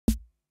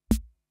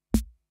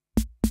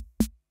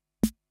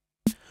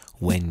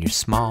When you're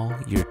small,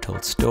 you're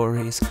told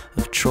stories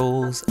of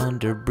trolls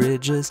under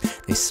bridges.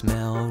 They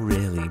smell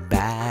really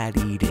bad,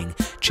 eating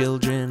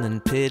children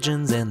and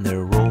pigeons, and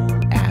their role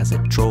as a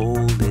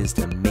troll is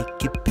to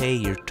make you pay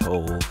your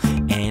toll.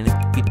 And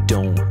if you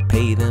don't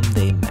pay them,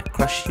 they might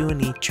crush you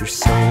and eat your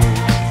soul.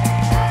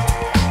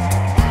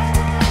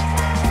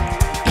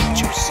 Eat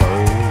your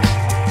soul.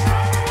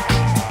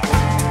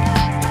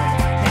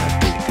 Now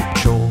did the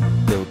troll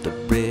build a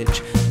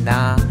bridge?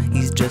 Nah,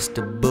 he's just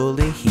a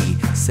bully. He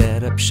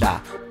set up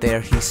shop, there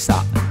he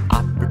saw an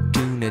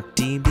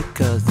opportunity,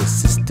 because the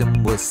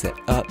system was set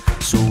up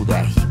so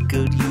that he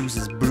could use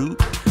his brute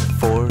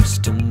force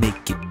to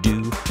make you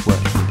do what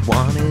he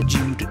wanted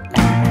you to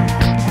do.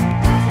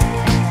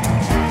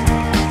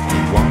 He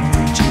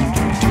wanted you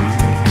to do.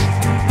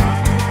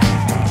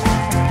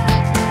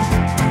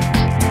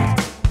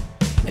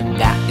 And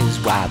that is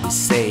why we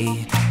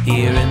say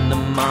here in the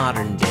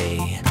modern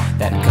day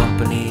that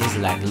companies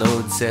like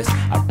Lodsys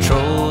are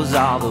trolls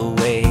all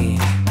the way.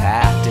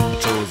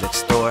 Patent trolls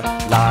extort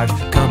large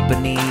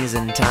companies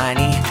and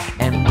tiny,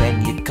 and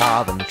when you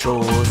call them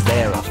trolls,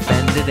 they're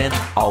offended and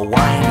all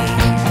whiny.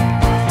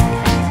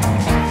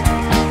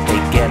 They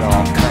get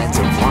all kinds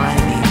of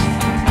whiny.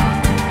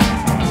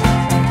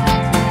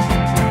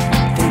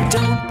 They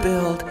don't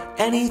build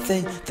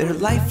anything, they're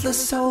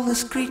lifeless,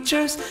 soulless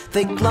creatures.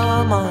 They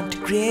glom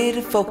onto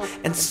creative folk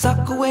and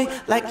suck away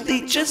like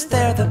leeches.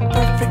 They're the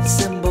perfect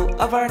symbol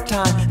of our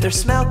time. Their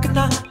smell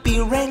cannot be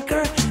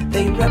rancor.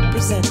 They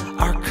represent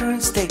our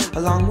current state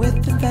along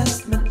with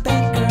investment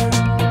bankers.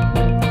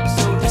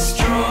 So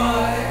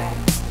destroy,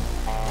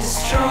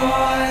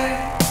 destroy,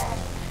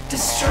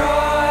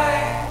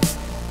 destroy,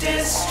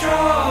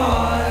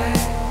 destroy,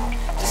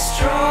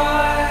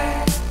 destroy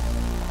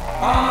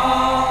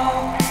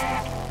all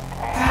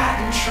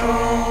patent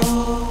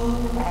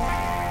trolls.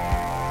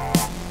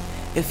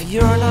 If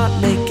you're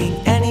not making